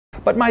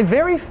But my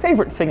very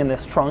favorite thing in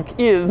this trunk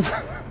is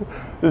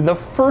the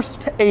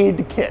first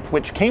aid kit,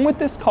 which came with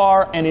this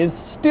car and is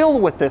still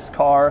with this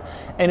car,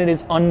 and it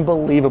is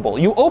unbelievable.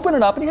 You open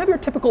it up and you have your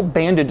typical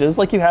bandages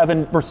like you have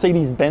in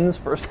Mercedes-Benz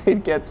first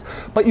aid kits,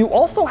 but you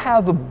also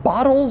have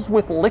bottles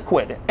with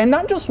liquid, and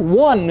not just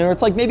one, or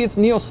it's like maybe it's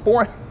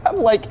Neosporin. You have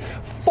like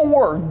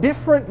 4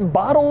 different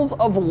bottles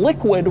of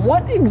liquid.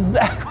 What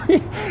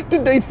exactly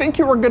did they think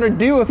you were gonna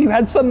do if you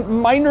had some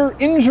minor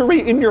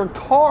injury in your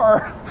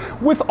car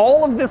with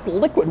all of this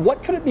liquid?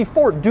 What could it be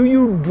for? Do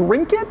you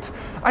drink it?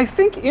 I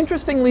think,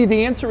 interestingly,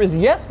 the answer is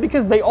yes,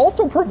 because they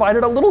also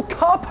provided a little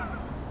cup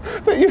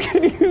that you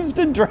can use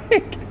to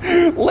drink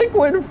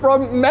liquid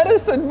from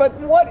medicine. But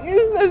what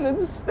is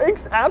this? It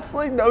makes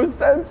absolutely no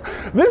sense.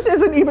 This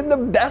isn't even the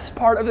best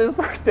part of this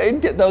first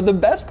aid kit, though. The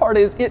best part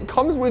is it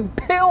comes with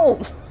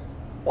pills.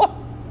 What?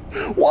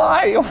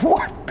 Why?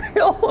 What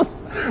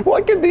pills?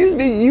 What could these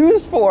be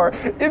used for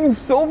in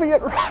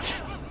Soviet Russia?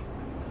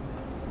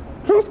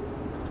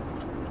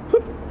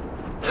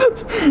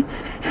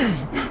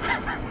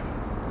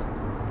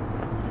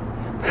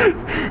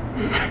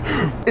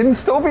 In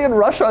Soviet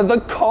Russia, the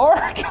car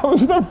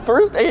comes with a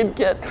first aid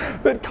kit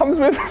that comes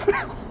with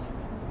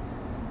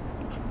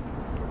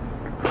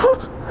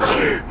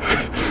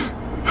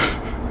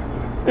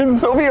in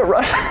Soviet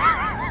Russia.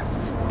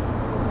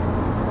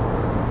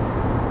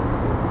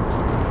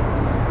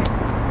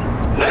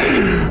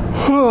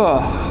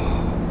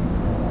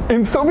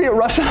 In Soviet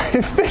Russia,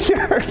 they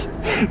figured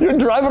you're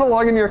driving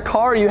along in your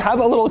car, you have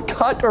a little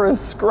cut or a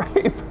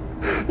scrape,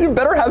 you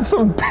better have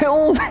some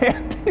pills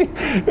handy.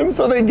 And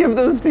so they give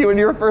those to you in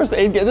your first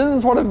aid kit. This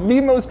is one of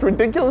the most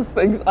ridiculous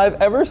things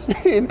I've ever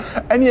seen,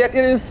 and yet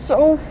it is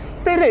so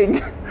fitting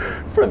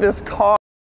for this car.